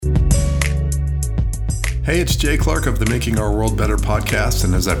Hey, it's Jay Clark of the Making Our World Better podcast,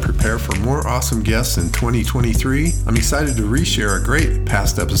 and as I prepare for more awesome guests in 2023, I'm excited to reshare a great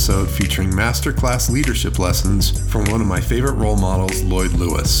past episode featuring masterclass leadership lessons from one of my favorite role models, Lloyd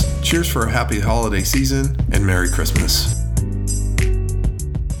Lewis. Cheers for a happy holiday season, and Merry Christmas.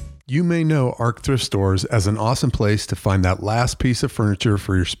 You may know ARC Thrift Stores as an awesome place to find that last piece of furniture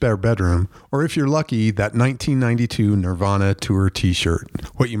for your spare bedroom, or if you're lucky, that 1992 Nirvana tour t-shirt.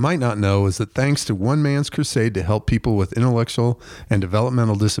 What you might not know is that thanks to one man's crusade to help people with intellectual and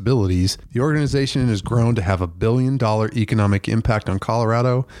developmental disabilities, the organization has grown to have $1 billion economic impact on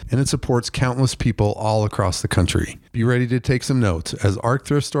Colorado, and it supports countless people all across the country. Be ready to take some notes as ARC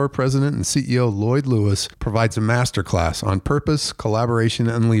Thrift Store President and CEO Lloyd Lewis provides a masterclass on purpose, collaboration,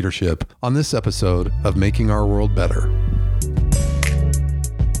 and leadership on this episode of Making Our World Better.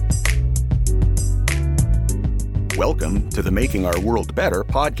 Welcome to the Making Our World Better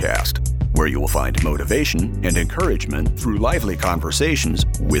podcast, where you will find motivation and encouragement through lively conversations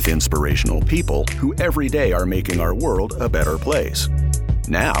with inspirational people who every day are making our world a better place.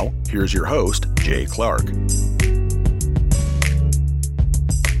 Now, here's your host, Jay Clark.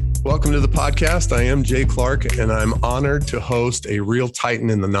 Welcome to the podcast. I am Jay Clark, and I'm honored to host a real titan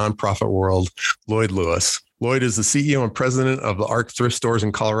in the nonprofit world, Lloyd Lewis. Lloyd is the CEO and president of the ARC Thrift Stores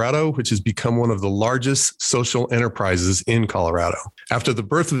in Colorado, which has become one of the largest social enterprises in Colorado. After the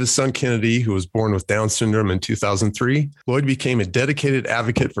birth of his son, Kennedy, who was born with Down syndrome in 2003, Lloyd became a dedicated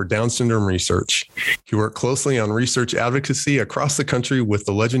advocate for Down syndrome research. He worked closely on research advocacy across the country with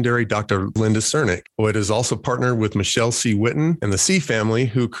the legendary Dr. Linda Cernick. Lloyd has also partnered with Michelle C. Whitten and the C family,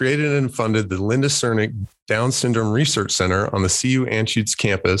 who created and funded the Linda Cernick Down Syndrome Research Center on the CU Anschutz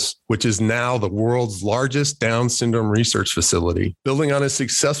campus, which is now the world's largest Down syndrome research facility. Building on his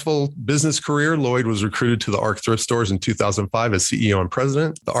successful business career, Lloyd was recruited to the ARC Thrift Stores in 2005 as CEO and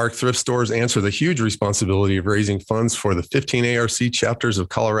president. The ARC Thrift Stores answer the huge responsibility of raising funds for the 15 ARC chapters of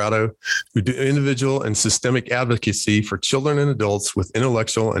Colorado who do individual and systemic advocacy for children and adults with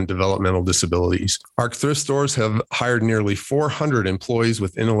intellectual and developmental disabilities. ARC Thrift Stores have hired nearly 400 employees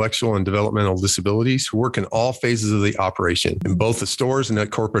with intellectual and developmental disabilities who work in all phases of the operation, in both the stores and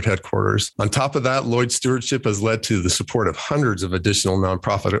at corporate headquarters. On top of that, Lloyd's stewardship has led to the support of hundreds of additional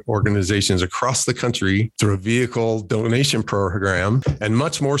nonprofit organizations across the country through a vehicle donation program and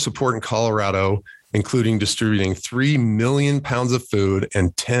much more support in Colorado, including distributing 3 million pounds of food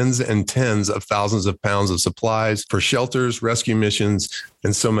and tens of thousands of pounds of supplies for shelters, rescue missions,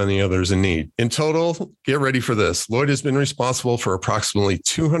 and so many others in need. In total, get ready for this. Lloyd has been responsible for approximately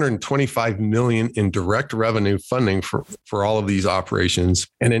 $225 million in direct revenue funding for all of these operations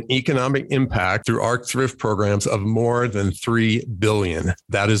and an economic impact through ARC Thrift programs of more than $3 billion.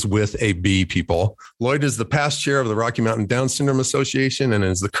 That is with a B, people. Lloyd is the past chair of the Rocky Mountain Down Syndrome Association and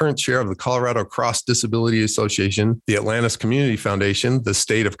is the current chair of the Colorado Cross Disability Association, the Atlantis Community Foundation, the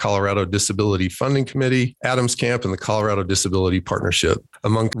State of Colorado Disability Funding Committee, Adams Camp, and the Colorado Disability Partnership.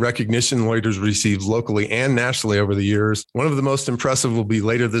 Among recognition Lloyd has received locally and nationally over the years, one of the most impressive will be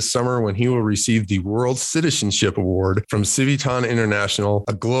later this summer when he will receive the World Citizenship Award from Civitan International,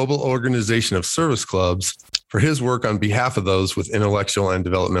 a global organization of service clubs, for his work on behalf of those with intellectual and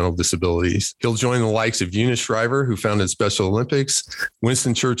developmental disabilities. He'll join the likes of Eunice Shriver, who founded Special Olympics,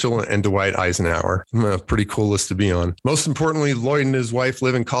 Winston Churchill, and Dwight Eisenhower. A pretty cool list to be on. Most importantly, Lloyd and his wife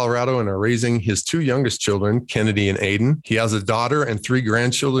live in Colorado and are raising his 2 youngest children, Kennedy and Aiden. He has a daughter and 3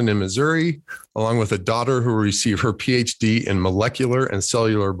 grandchildren in Missouri, along with a daughter who will receive her PhD in molecular and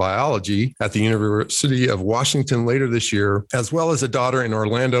cellular biology at the University of Washington later this year, as well as a daughter in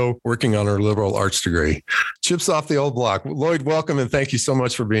Orlando working on her liberal arts degree. Chips off the old block. Lloyd, welcome, and thank you so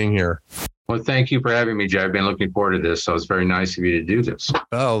much for being here. Well, thank you for having me, Jay. I've been looking forward to this, so it's very nice of you to do this.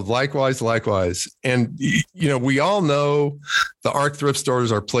 Oh, likewise. And, we all know the ARC Thrift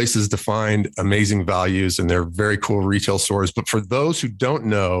Stores are places to find amazing values, and they're very cool retail stores. But for those who don't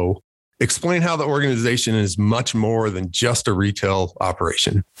know, explain how the organization is much more than just a retail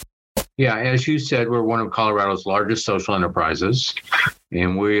operation. Yeah, as you said, we're one of Colorado's largest social enterprises,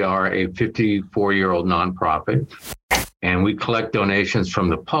 and we are a 54-year-old nonprofit. And we collect donations from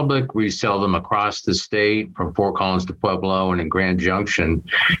the public. We sell them across the state, from Fort Collins to Pueblo and in Grand Junction,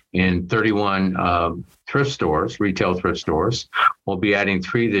 in 31 thrift stores, retail thrift stores. We'll be adding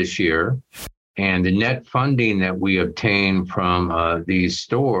 3 this year. And the net funding that we obtain from these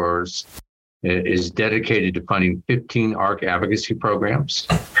stores is dedicated to funding 15 ARC advocacy programs.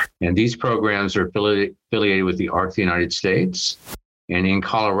 And these programs are affiliated with the ARC of the United States. And in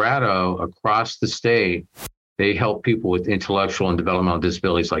Colorado, across the state, they help people with intellectual and developmental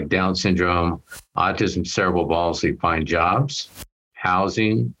disabilities like Down syndrome, autism, cerebral palsy find jobs,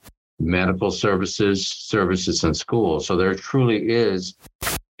 housing, medical services in schools. So there truly is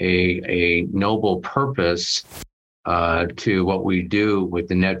a noble purpose to what we do with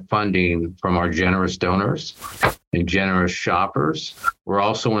the net funding from our generous donors and generous shoppers. We're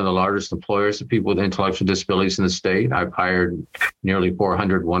also one of the largest employers of people with intellectual disabilities in the state. I've hired nearly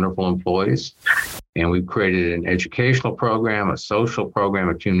 400 wonderful employees, and we've created an educational program, a social program,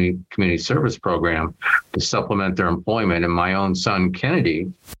 a community service program to supplement their employment. And my own son,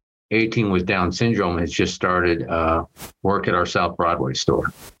 Kennedy, 18 with Down syndrome, has just started work at our South Broadway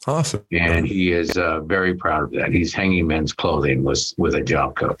store. Awesome. And he is very proud of that. He's hanging men's clothing with a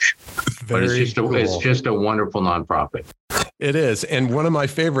job coach. But it's just a wonderful nonprofit. It is. And one of my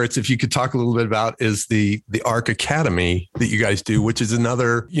favorites, if you could talk a little bit about, is the ARC Academy that you guys do, which is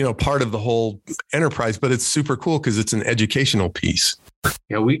another, part of the whole enterprise, but it's super cool because it's an educational piece.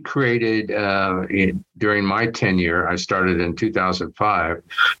 Yeah, we created during my tenure, I started in 2005,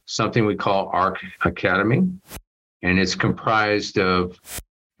 something we call ARC Academy. And it's comprised of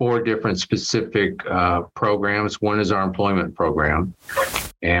 4 different specific programs. One is our employment program.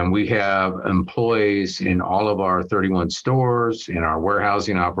 And we have employees in all of our 31 stores, in our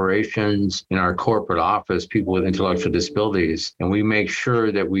warehousing operations, in our corporate office, people with intellectual disabilities. And we make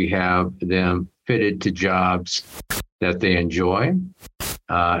sure that we have them fitted to jobs that they enjoy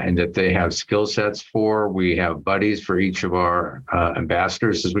and that they have skill sets for. We have buddies for each of our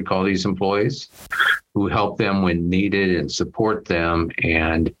ambassadors, as we call these employees, who help them when needed and support them.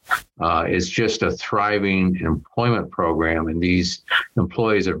 And it's just a thriving employment program. And these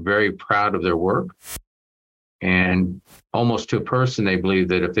employees are very proud of their work. And almost to a person, they believe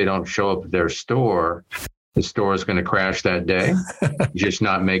that if they don't show up at their store, the store is going to crash that day, just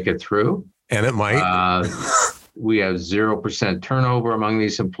not make it through. And it might. We have 0% turnover among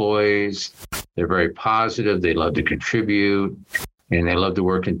these employees. They're very positive. They love to contribute, and they love to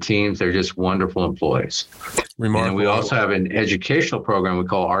work in teams. They're just wonderful employees. Remarkable. And we also have an educational program we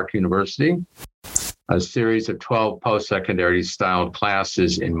call ARC University, a series of 12 post-secondary styled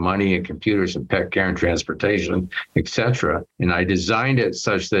classes in money and computers and pet care and transportation, etc. And I designed it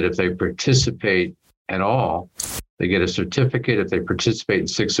such that if they participate at all, they get a certificate. If they participate in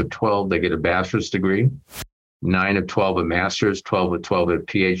 6 of 12, they get a bachelor's degree. 9 of 12 a master's, 12 of 12 a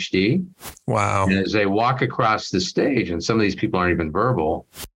PhD. Wow. And as they walk across the stage, and some of these people aren't even verbal,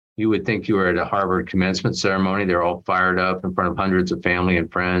 you would think you were at a Harvard commencement ceremony. They're all fired up in front of hundreds of family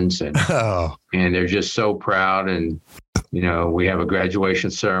and friends. And they're just so proud. And, we have a graduation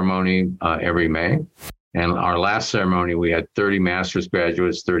ceremony every May. And our last ceremony, we had 30 master's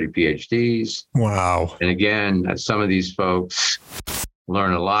graduates, 30 PhDs. Wow. And again, some of these folks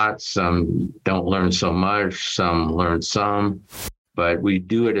learn a lot. Some don't learn so much. Some learn some. But we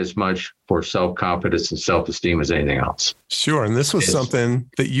do it as much for self-confidence and self-esteem as anything else. Sure. And this was something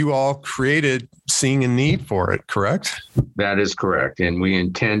that you all created, seeing a need for it, correct? That is correct. And we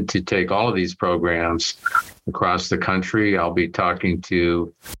intend to take all of these programs across the country. I'll be talking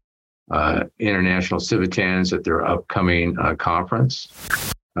to international civitans at their upcoming conference.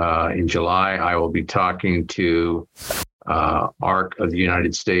 In July, I will be talking to ARC of the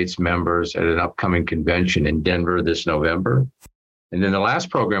United States members at an upcoming convention in Denver this November. And then the last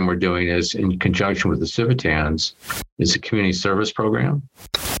program we're doing is in conjunction with the Civitans, is a community service program.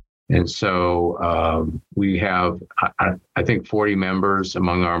 And so we have, I think, 40 members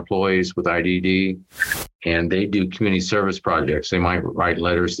among our employees with IDD, and they do community service projects. They might write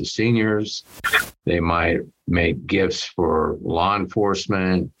letters to seniors. They might make gifts for law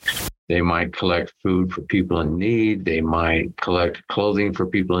enforcement. They might collect food for people in need. They might collect clothing for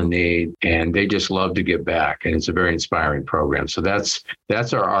people in need, and they just love to give back. And it's a very inspiring program. So that's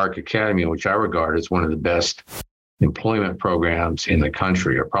our ARC Academy, which I regard as one of the best employment programs in the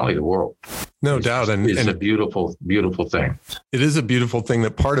country, or probably the world. No doubt. And it's a beautiful, beautiful thing. It is a beautiful thing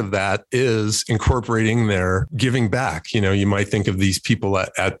that part of that is incorporating their giving back. You might think of these people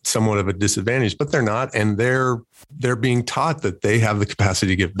at somewhat of a disadvantage, but they're not. And they're being taught that they have the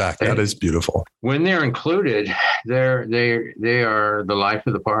capacity to give back. That is beautiful. When they're included, they are the life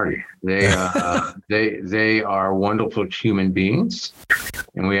of the party. They are wonderful human beings.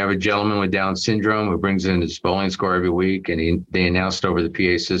 And we have a gentleman with Down syndrome who brings in his bowling score every week, and they announced over the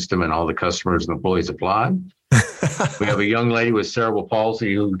PA system, and all the customers and employees applaud. We have a young lady with cerebral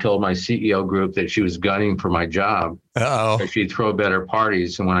palsy who told my CEO group that she was gunning for my job. She'd throw better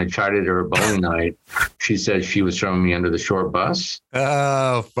parties. And when I chided her at bowling night, she said she was throwing me under the short bus.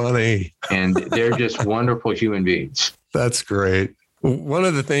 Oh, funny. And they're just wonderful human beings. That's great. One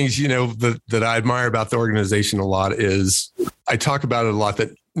of the things, that I admire about the organization a lot is I talk about it a lot,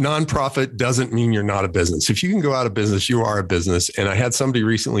 that nonprofit doesn't mean you're not a business. If you can go out of business, you are a business. And I had somebody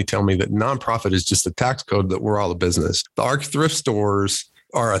recently tell me that nonprofit is just a tax code that we're all a business. The ARC thrift stores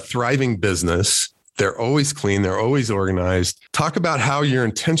are a thriving business. They're always clean. They're always organized. Talk about how you're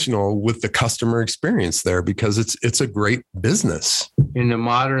intentional with the customer experience there, because it's a great business. In the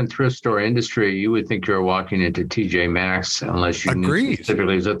modern thrift store industry, you would think you're walking into TJ Maxx unless you knew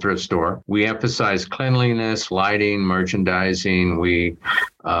specifically it's a thrift store. We emphasize cleanliness, lighting, merchandising. We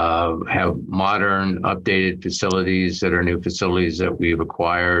have modern, updated facilities that are new facilities that we've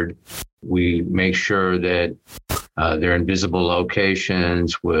acquired. We make sure that they're in visible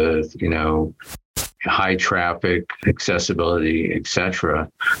locations with, high traffic, accessibility, et cetera.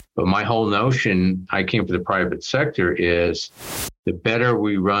 But my whole notion, I came from the private sector, is the better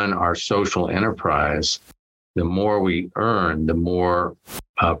we run our social enterprise, the more we earn, the more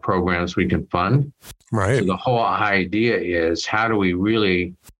programs we can fund. Right. So the whole idea is, how do we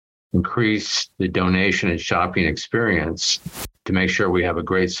really increase the donation and shopping experience to make sure we have a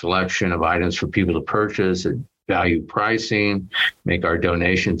great selection of items for people to purchase at value pricing, make our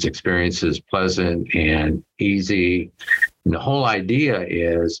donations experiences pleasant and easy. And the whole idea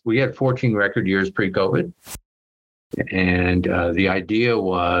is, we had 14 record years pre-COVID. And the idea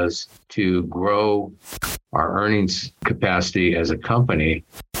was to grow our earnings capacity as a company,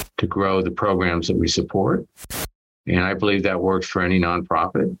 to grow the programs that we support. And I believe that works for any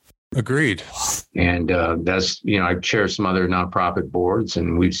nonprofit. Agreed. And that's, I chair some other nonprofit boards,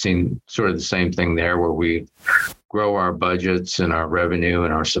 and we've seen sort of the same thing there, where we grow our budgets and our revenue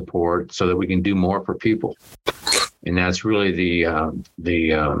and our support so that we can do more for people. And that's really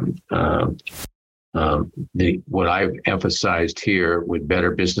what I've emphasized here, with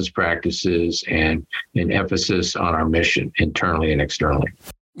better business practices and an emphasis on our mission internally and externally.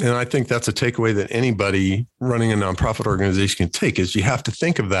 And I think that's a takeaway that anybody running a nonprofit organization can take, is you have to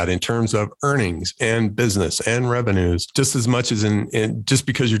think of that in terms of earnings and business and revenues, just as much as in just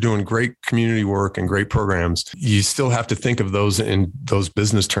because you're doing great community work and great programs, you still have to think of those in those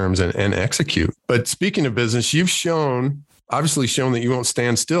business terms and execute. But speaking of business, you've obviously shown that you won't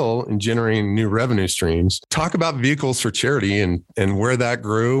stand still in generating new revenue streams. Talk about Vehicles for Charity and where that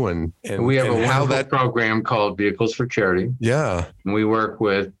grew and we have and a wonderful program called Vehicles for Charity. Yeah. And we work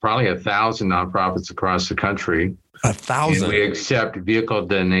with probably 1,000 nonprofits across the country. 1,000. And we accept vehicle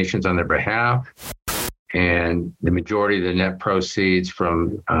donations on their behalf. And the majority of the net proceeds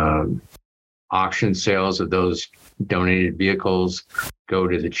from auction sales of those donated vehicles go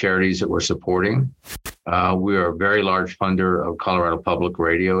to the charities that we're supporting. We are a very large funder of Colorado Public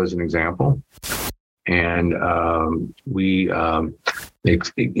Radio, as an example. And we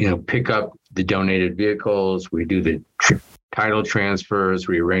pick up the donated vehicles. We do the title transfers.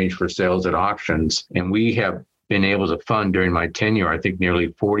 We arrange for sales at auctions. And we have been able to fund, during my tenure, I think nearly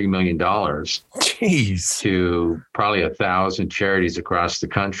 $40 million Jeez. to probably 1,000 charities across the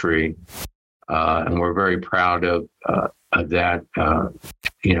country. And we're very proud of that,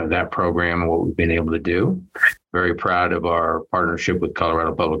 that program and what we've been able to do. Very proud of our partnership with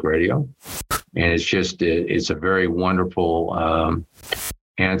Colorado Public Radio. And it's a very wonderful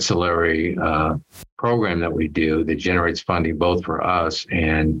ancillary program that we do that generates funding both for us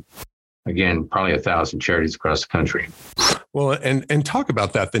and, again, probably 1,000 charities across the country. Well, and talk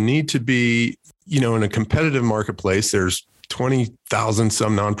about that, the need to be, in a competitive marketplace. There's 20,000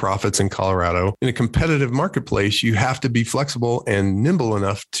 some nonprofits in Colorado. In a competitive marketplace, you have to be flexible and nimble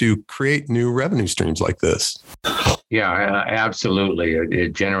enough to create new revenue streams like this. Yeah, absolutely.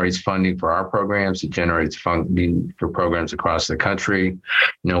 It generates funding for our programs. It generates funding for programs across the country.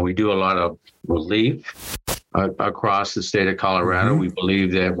 We do a lot of relief across the state of Colorado. Mm-hmm. We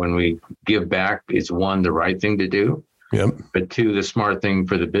believe that when we give back, it's, one, the right thing to do. Yep. But two, the smart thing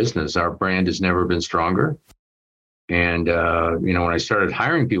for the business. Our brand has never been stronger. And, when I started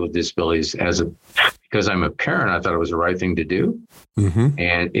hiring people with disabilities because I'm a parent, I thought it was the right thing to do. Mm-hmm.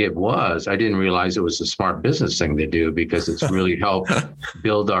 And it was. I didn't realize it was a smart business thing to do, because it's really helped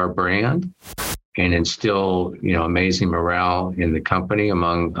build our brand and instill, amazing morale in the company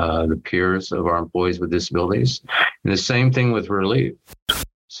among the peers of our employees with disabilities. And the same thing with relief.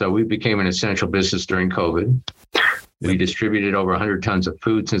 So we became an essential business during COVID. We distributed over 100 tons of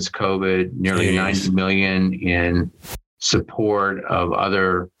food since COVID, nearly 90 million in support of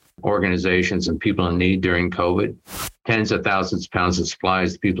other organizations and people in need during COVID. Tens of thousands of pounds of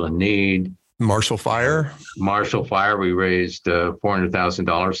supplies to people in need. Marshall Fire, we raised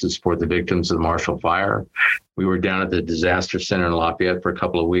 $400,000 to support the victims of the Marshall Fire. We were down at the disaster center in Lafayette for a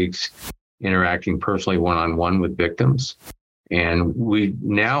couple of weeks, interacting personally one-on-one with victims. And we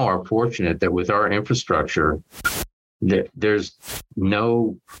now are fortunate that with our infrastructure, there's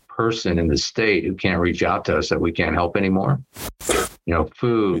no person in the state who can't reach out to us that we can't help anymore.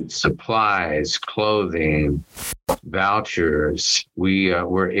 Food, supplies, clothing, vouchers.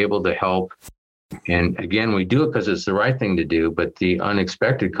 We're able to help. And again, we do it because it's the right thing to do. But the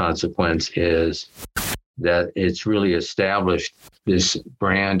unexpected consequence is that it's really established this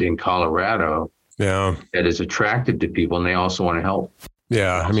brand in Colorado that is attractive to people, and they also want to help.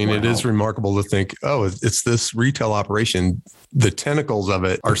 Yeah. I mean, it is remarkable to think, it's this retail operation. The tentacles of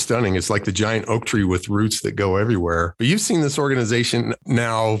it are stunning. It's like the giant oak tree with roots that go everywhere. But you've seen this organization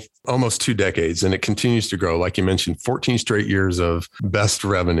now almost 2 decades, and it continues to grow. Like you mentioned, 14 straight years of best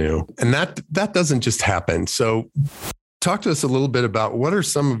revenue. And that doesn't just happen. So talk to us a little bit about what are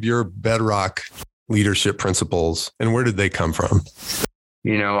some of your bedrock leadership principles and where did they come from?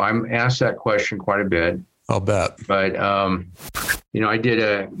 I'm asked that question quite a bit. I'll bet. But, I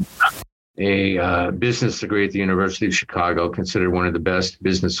did a business degree at the University of Chicago, considered one of the best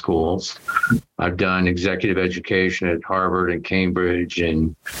business schools. I've done executive education at Harvard and Cambridge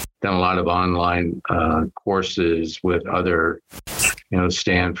and done a lot of online courses with other,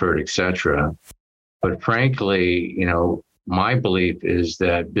 Stanford, et cetera. But frankly, my belief is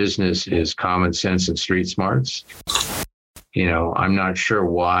that business is common sense and street smarts. I'm not sure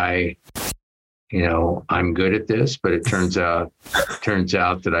why I'm good at this, but it turns out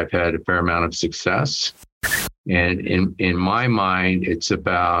that I've had a fair amount of success. And in my mind, it's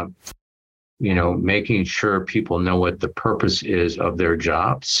about, making sure people know what the purpose is of their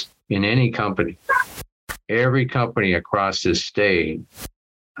jobs in any company. Every company across this state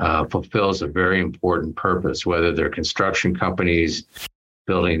fulfills a very important purpose, whether they're construction companies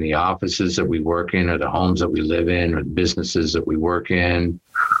building the offices that we work in, or the homes that we live in, or the businesses that we work in,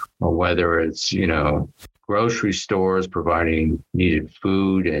 or whether it's, grocery stores providing needed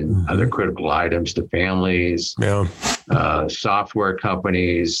food and other critical items to families, software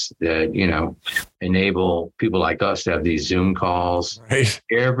companies that, enable people like us to have these Zoom calls. Right.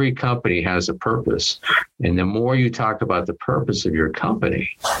 Every company has a purpose. And the more you talk about the purpose of your company,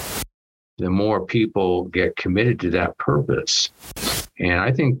 the more people get committed to that purpose. And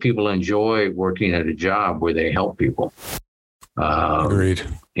I think people enjoy working at a job where they help people. Agreed.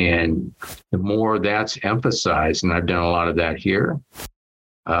 And the more that's emphasized, and I've done a lot of that here,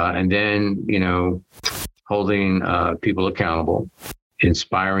 and then, holding people accountable,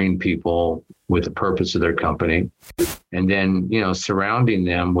 inspiring people with the purpose of their company, and then, surrounding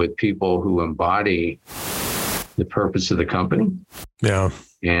them with people who embody the purpose of the company. Yeah.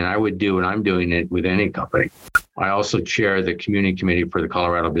 And I would do what I'm doing it with any company. I also chair the community committee for the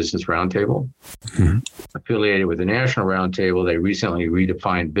Colorado Business Roundtable. Affiliated with the National Roundtable, they recently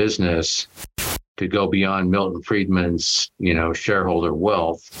redefined business to go beyond Milton Friedman's, shareholder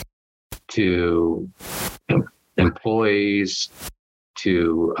wealth to employees,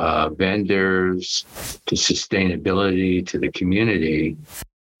 to vendors, to sustainability, to the community.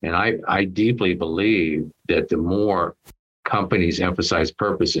 And I deeply believe that the more companies emphasize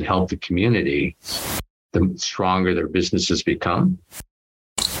purpose and help the community, the stronger their businesses become.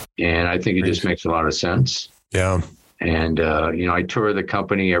 And I think it just makes a lot of sense. Yeah. And, I tour the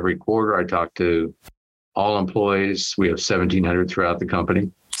company every quarter. I talk to all employees. We have 1,700 throughout the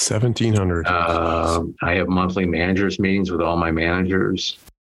company. 1,700. I have monthly managers meetings with all my managers.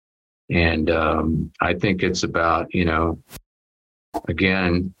 And I think it's about,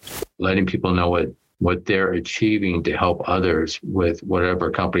 again, letting people know what they're achieving to help others with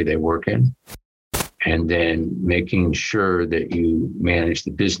whatever company they work in. And then making sure that you manage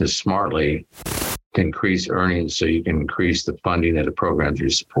the business smartly to increase earnings so you can increase the funding of the programs you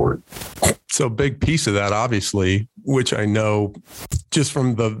support. So a big piece of that, obviously, which I know just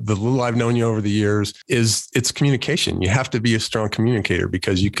from the little I've known you over the years, is it's communication. You have to be a strong communicator,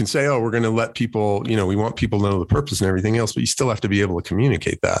 because you can say, we're going to let people, we want people to know the purpose and everything else, but you still have to be able to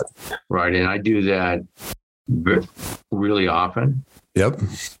communicate that. Right. And I do that really often. Yep.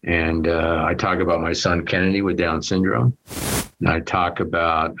 And I talk about my son, Kennedy, with Down syndrome. And I talk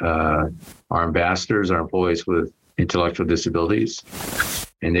about our ambassadors, our employees with intellectual disabilities.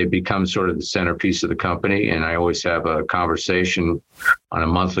 And they become sort of the centerpiece of the company. And I always have a conversation on a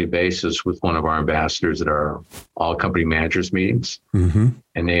monthly basis with one of our ambassadors at our all company managers meetings. And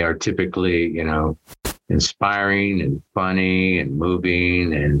they are typically, inspiring and funny and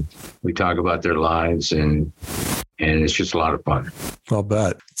moving. And we talk about their lives, and it's just a lot of fun. I'll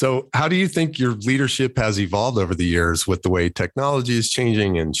bet. So how do you think your leadership has evolved over the years with the way technology is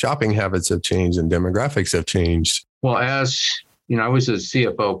changing and shopping habits have changed and demographics have changed? Well, I was a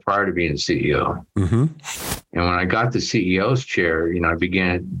CFO prior to being a CEO. And when I got the CEO's chair, I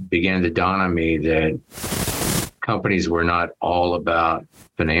began to dawn on me that companies were not all about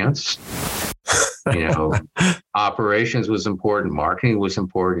finance. Operations was important, marketing was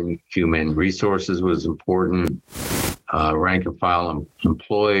important, human resources was important, rank and file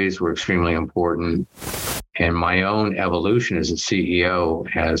employees were extremely important. And my own evolution as a CEO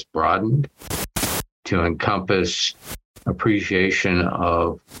has broadened to encompass appreciation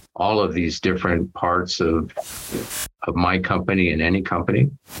of all of these different parts of my company and any company.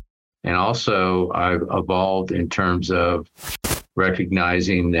 And also I've evolved in terms of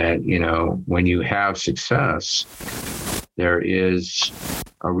recognizing that, when you have success, there is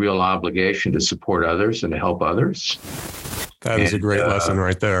a real obligation to support others and to help others. That is a great lesson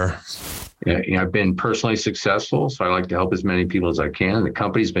right there. I've been personally successful, so I like to help as many people as I can. The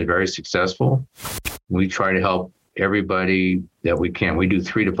company's been very successful. We try to help everybody that we can. We do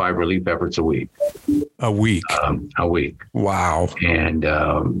 3 to 5 relief efforts a week. A week? A week. Wow. And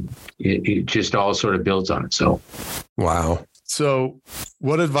it just all sort of builds on itself. Wow. So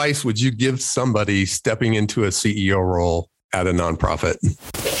what advice would you give somebody stepping into a CEO role at a nonprofit?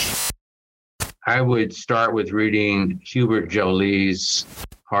 I would start with reading Hubert Jolie's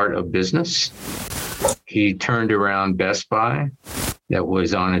Heart of Business. He turned around Best Buy that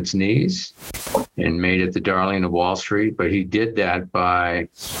was on its knees and made it the darling of Wall Street. But he did that by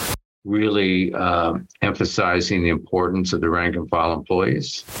really emphasizing the importance of the rank and file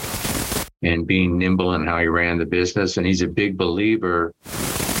employees and being nimble in how he ran the business. And he's a big believer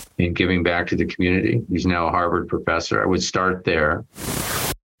in giving back to the community. He's now a Harvard professor. I would start there.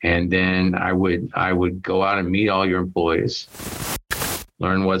 And then I would go out and meet all your employees,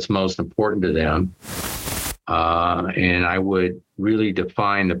 learn what's most important to them. And I would really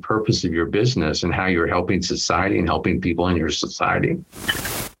define the purpose of your business and how you're helping society and helping people in your society,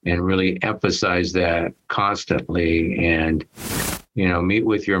 and really emphasize that constantly. And, meet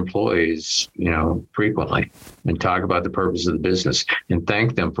with your employees, frequently, and talk about the purpose of the business and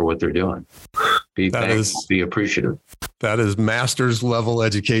thank them for what they're doing. Be thankful, be appreciative. That is master's level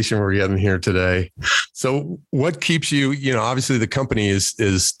education we're getting here today. So what keeps you, obviously the company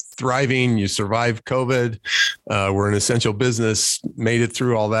is thriving. You survived COVID. We're an essential business, made it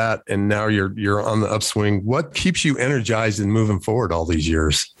through all that. And now you're on the upswing. What keeps you energized and moving forward all these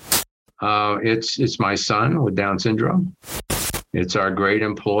years? It's my son with Down syndrome. It's our great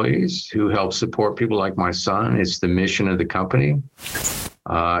employees who help support people like my son. It's the mission of the company.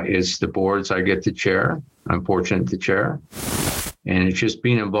 It's the boards I get to chair. I'm fortunate to chair. And it's just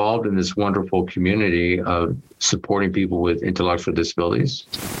being involved in this wonderful community of supporting people with intellectual disabilities.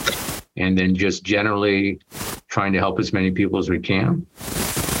 And then just generally trying to help as many people as we can.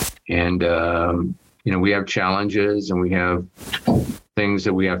 And, we have challenges and we have things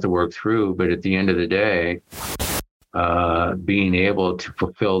that we have to work through. But at the end of the day, being able to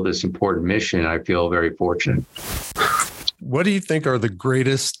fulfill this important mission, I feel very fortunate. What do you think are the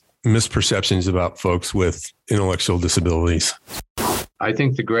greatest misperceptions about folks with intellectual disabilities? I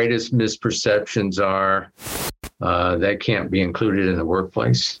think the greatest misperceptions are that can't be included in the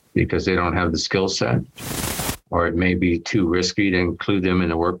workplace because they don't have the skill set, or it may be too risky to include them in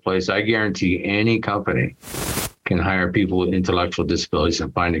the workplace. I guarantee any company can hire people with intellectual disabilities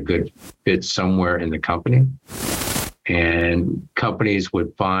and find a good fit somewhere in the company. And companies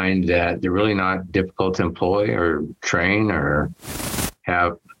would find that they're really not difficult to employ or train or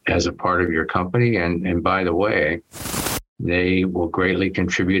have as a part of your company. And by the way, they will greatly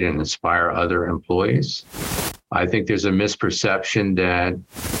contribute and inspire other employees. I think there's a misperception that,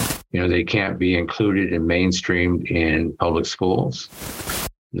 they can't be included and mainstreamed in public schools,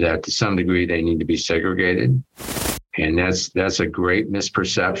 that to some degree they need to be segregated. And that's a great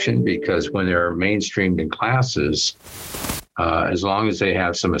misperception, because when they're mainstreamed in classes, as long as they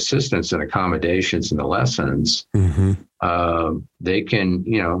have some assistance and accommodations in the lessons, they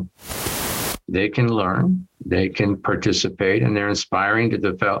can, they can learn, they can participate, and they're inspiring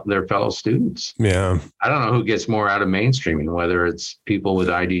to their fellow students. Yeah. I don't know who gets more out of mainstreaming, whether it's people with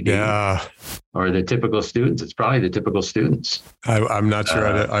IDD or the typical students. It's probably the typical students. I'm not sure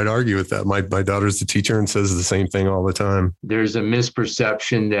I'd argue with that. My daughter's a teacher and says the same thing all the time. There's a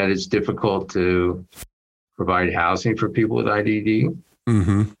misperception that it's difficult to provide housing for people with IDD.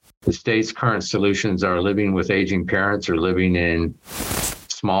 The state's current solutions are living with aging parents or living in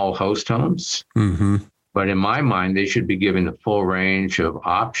small host homes. But in my mind, they should be given the full range of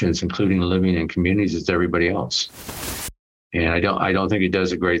options, including living in communities as everybody else. And I don't think it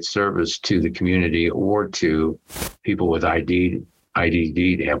does a great service to the community or to people with IDD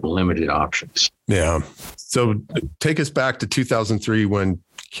to have limited options. Yeah. So take us back to 2003 when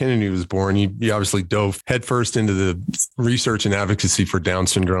Kennedy was born, you obviously dove headfirst into the research and advocacy for Down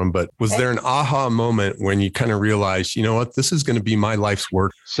syndrome. But was there an aha moment when you kind of realized, you know what, this is going to be my life's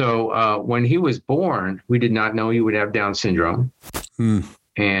work? So when he was born, we did not know he would have Down syndrome.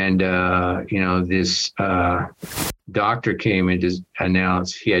 And, this doctor came and just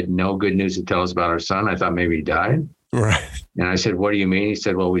announced he had no good news to tell us about our son. I thought maybe he died. Right. And I said, what do you mean? He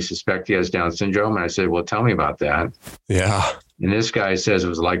said, well, we suspect he has Down syndrome. And I said, well, tell me about that. Yeah. And this guy says it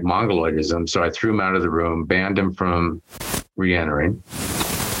was like mongoloidism. So I threw him out of the room, banned him from re-entering,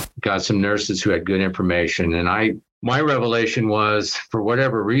 got some nurses who had good information. And my revelation was, for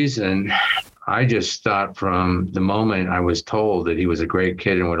whatever reason, I just thought from the moment I was told that he was a great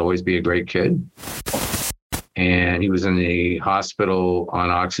kid and would always be a great kid. And he was in the hospital on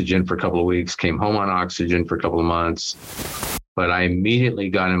oxygen for a couple of weeks, came home on oxygen for a couple of months. But I immediately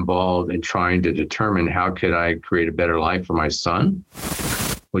got involved in trying to determine how could I create a better life for my son,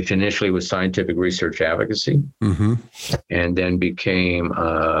 which initially was scientific research advocacy, and then became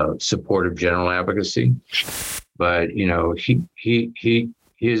supportive general advocacy. But,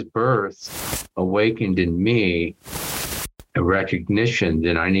 his birth awakened in me a recognition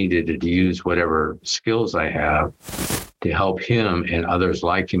that I needed to use whatever skills I have to help him and others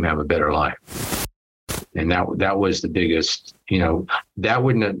like him have a better life. And that was the biggest, that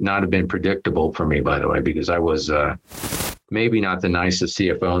would not have been predictable for me, by the way, because I was maybe not the nicest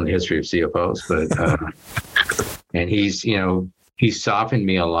CFO in the history of CFOs, but, and he's softened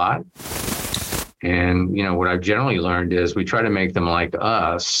me a lot. And, what I've generally learned is we try to make them like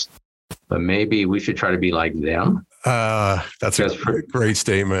us, but maybe we should try to be like them. That's a great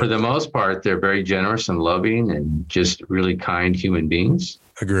statement. For the most part, they're very generous and loving and just really kind human beings.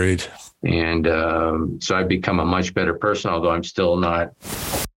 Agreed. And so I've become a much better person, although I'm still not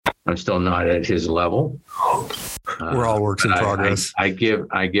at his level. We're all works in progress. I give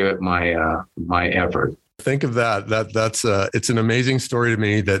it my effort. Think of that. That's it's an amazing story to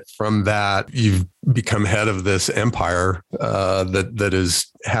me that from that you've become head of this empire that is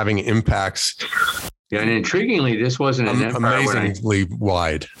having impacts. Yeah, and intriguingly, this wasn't an empire. Amazingly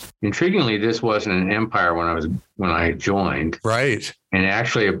wide. Intriguingly, this wasn't an empire when I joined. Right. And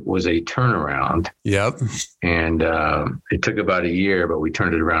actually, it was a turnaround. Yep. And it took about a year, but we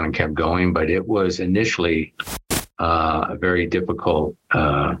turned it around and kept going. But it was initially a very difficult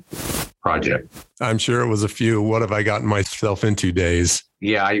project. I'm sure it was a few. What have I gotten myself into days?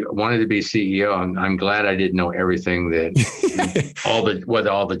 Yeah, I wanted to be CEO, and I'm glad I didn't know everything that what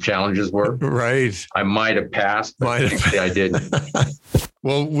all the challenges were. Right. I might have passed, but I didn't.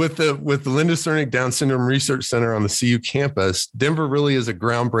 Well, with the Linda Cernick Down Syndrome Research Center on the CU campus, Denver really is a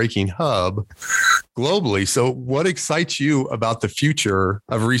groundbreaking hub globally. So what excites you about the future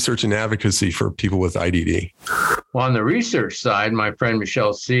of research and advocacy for people with IDD? Well, on the research side, my friend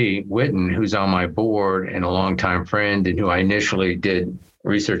Michelle C. Witten, who's on my board and a longtime friend and who I initially did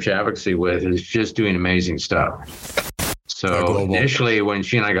research advocacy with, is just doing amazing stuff. So initially, when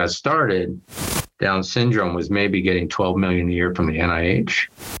she and I got started, Down syndrome was maybe getting $12 million a year from the NIH,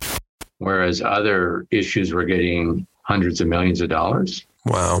 whereas other issues were getting hundreds of millions of dollars.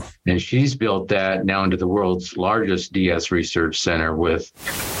 Wow. And she's built that now into the world's largest DS research center with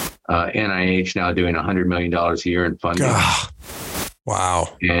NIH now doing $100 million a year in funding.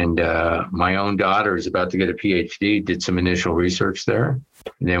 Wow. And my own daughter is about to get a PhD, did some initial research there,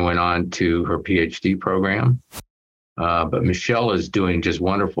 and then went on to her PhD program. But Michelle is doing just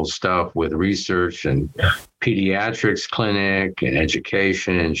wonderful stuff with research and pediatrics clinic and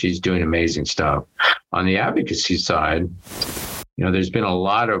education, and she's doing amazing stuff. On the advocacy side, there's been a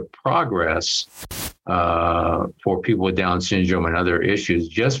lot of progress for people with Down syndrome and other issues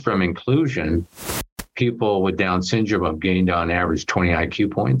just from inclusion. People with Down syndrome have gained on average 20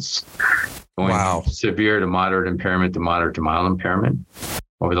 IQ points, going from severe to moderate impairment to moderate to mild impairment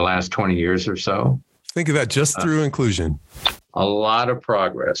over the last 20 years or so. Think of that just through inclusion. A lot of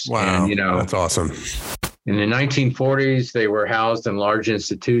progress. Wow. And, that's awesome. In the 1940s, they were housed in large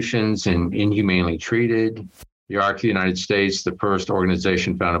institutions and inhumanely treated. The ARC of the United States, the first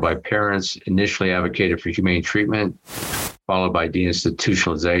organization founded by parents, initially advocated for humane treatment, followed by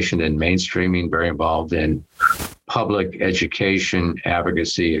deinstitutionalization and mainstreaming, very involved in public education,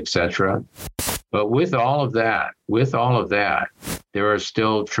 advocacy, etc. But with all of that, there are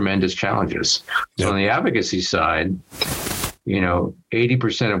still tremendous challenges. So on the advocacy side,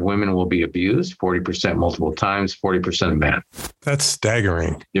 80% of women will be abused, 40% multiple times, 40% of men. That's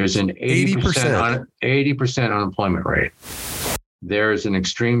staggering. There's an 80% unemployment rate. There's an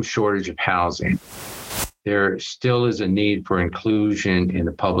extreme shortage of housing. There still is a need for inclusion in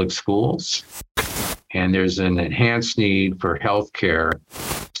the public schools. And there's an enhanced need for health care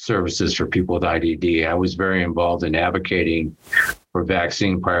services for people with IDD. I was very involved in advocating for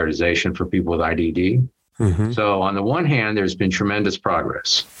vaccine prioritization for people with IDD. Mm-hmm. So on the one hand, there's been tremendous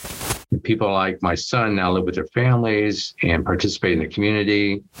progress. People like my son now live with their families and participate in the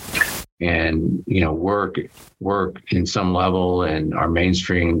community and, work in some level and are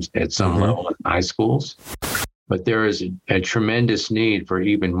mainstreamed at some mm-hmm. level in high schools. But there is a tremendous need for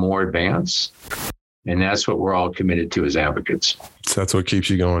even more advance. And that's what we're all committed to as advocates. So that's what keeps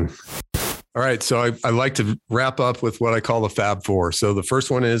you going. All right. So I like to wrap up with what I call the Fab Four. So the first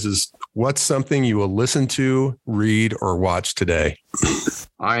one is what's something you will listen to, read, or watch today?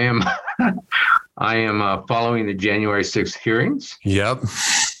 I am following the January 6th hearings. Yep.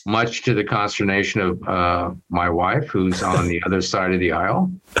 Much to the consternation of my wife, who's on the other side of the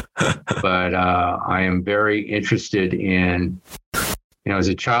aisle. But I am very interested in, as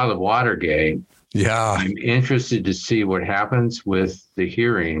a child of Watergate, I'm interested to see what happens with the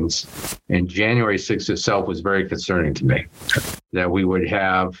hearings. And January 6th itself was very concerning to me, that we would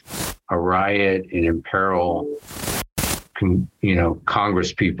have a riot and imperil,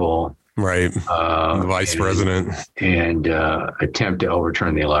 Congress people. Right. The vice president. And attempt to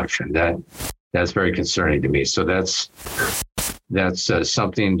overturn the election. That's very concerning to me. So that's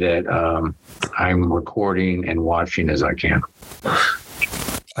something that I'm recording and watching as I can.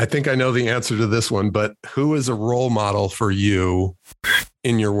 I think I know the answer to this one, but who is a role model for you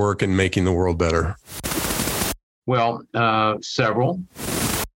in your work in making the world better? Well, several.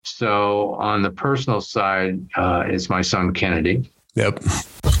 So on the personal side, it's my son, Kennedy. Yep.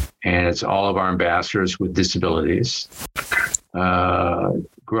 And it's all of our ambassadors with disabilities.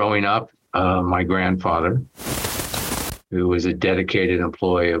 Growing up, my grandfather, who was a dedicated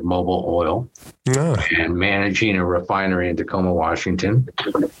employee of Mobil Oil and managing a refinery in Tacoma, Washington.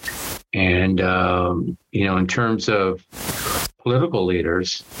 And, in terms of political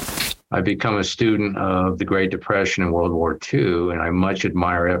leaders, I've become a student of the Great Depression and World War II, and I much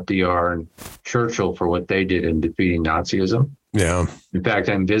admire FDR and Churchill for what they did in defeating Nazism. Yeah. In fact,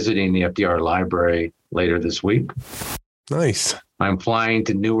 I'm visiting the FDR library later this week. Nice. I'm flying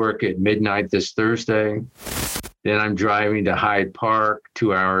to Newark at midnight this Thursday. Then I'm driving to Hyde Park,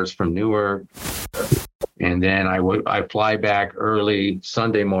 2 hours from Newark. And then I fly back early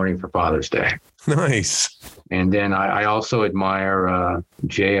Sunday morning for Father's Day. Nice. And then I also admire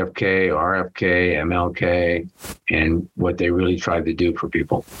JFK, RFK, MLK, and what they really tried to do for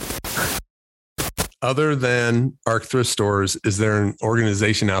people. Other than ARC Thrift Stores, is there an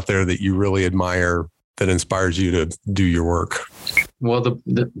organization out there that you really admire that inspires you to do your work? Well,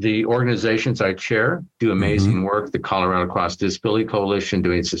 the organizations I chair do amazing work. The Colorado Cross Disability Coalition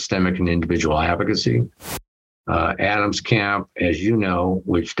doing systemic and individual advocacy. Adams Camp, as you know,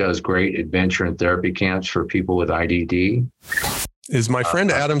 which does great adventure and therapy camps for people with IDD. Is my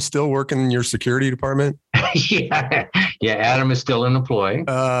friend Adam still working in your security department? Yeah, Adam is still an employee,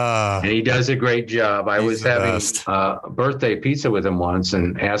 and he does a great job. I was having a birthday pizza with him once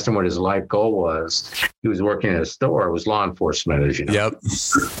and asked him what his life goal was. He was working at a store. It was law enforcement, as you know. Yep.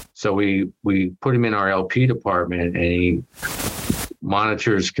 So we put him in our LP department, and he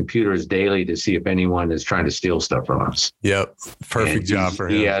monitors computers daily to see if anyone is trying to steal stuff from us. Yep. Perfect job for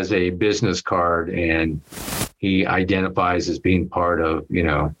him. He has a business card, and he identifies as being part of,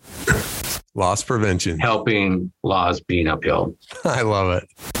 loss prevention, helping laws being upheld. I love it.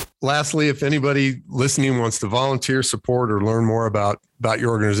 Lastly, if anybody listening wants to volunteer, support, or learn more about your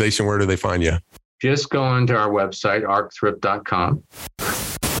organization, where do they find you? Just go onto our website, arcthrift.com.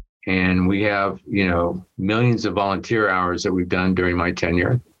 And we have, millions of volunteer hours that we've done during my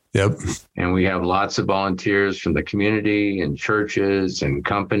tenure. Yep. And we have lots of volunteers from the community and churches and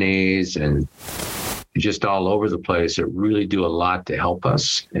companies and just all over the place that really do a lot to help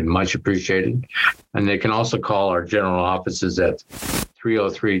us, and much appreciated. And they can also call our general offices at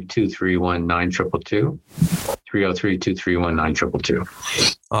 303-231-9222,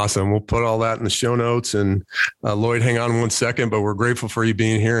 303-231-9222. Awesome. We'll put all that in the show notes. And Lloyd, hang on one second, but we're grateful for you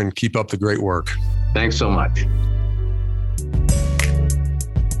being here, and keep up the great work. Thanks so much.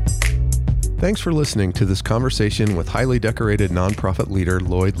 Thanks for listening to this conversation with highly decorated nonprofit leader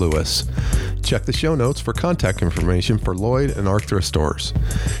Lloyd Lewis. Check the show notes for contact information for Lloyd and ARC Thrift Stores.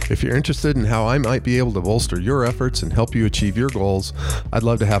 If you're interested in how I might be able to bolster your efforts and help you achieve your goals, I'd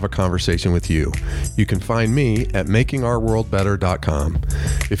love to have a conversation with you. You can find me at makingourworldbetter.com.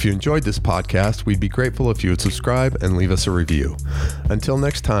 If you enjoyed this podcast, we'd be grateful if you would subscribe and leave us a review. Until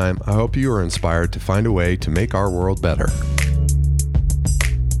next time, I hope you are inspired to find a way to make our world better.